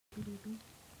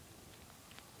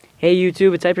Hey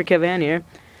YouTube, it's HyperKevin here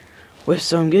with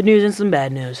some good news and some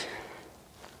bad news.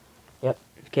 Yep.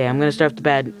 Okay, I'm gonna start with the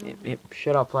bad.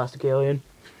 Shut up, plastic alien.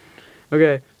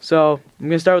 Okay, so I'm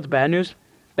gonna start with the bad news.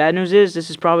 Bad news is this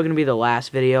is probably gonna be the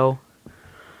last video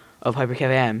of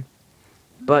HyperKevin.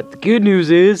 But the good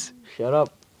news is, shut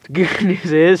up. The good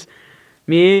news is,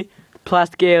 me,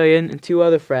 Plastic Alien, and 2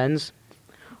 other friends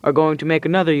are going to make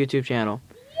another YouTube channel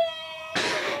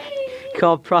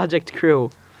called Project Crew.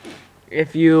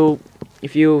 If you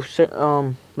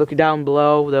look down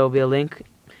below, there will be a link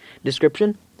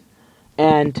description.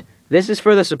 And this is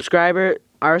for the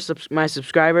my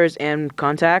subscribers and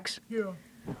contacts. Yeah.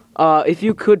 If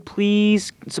you could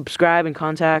please subscribe and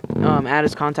add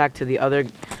as contact to the other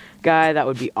guy, that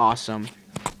would be awesome.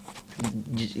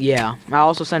 Yeah, I'll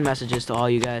also send messages to all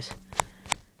you guys.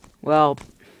 Well,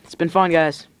 it's been fun,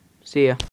 guys. See ya.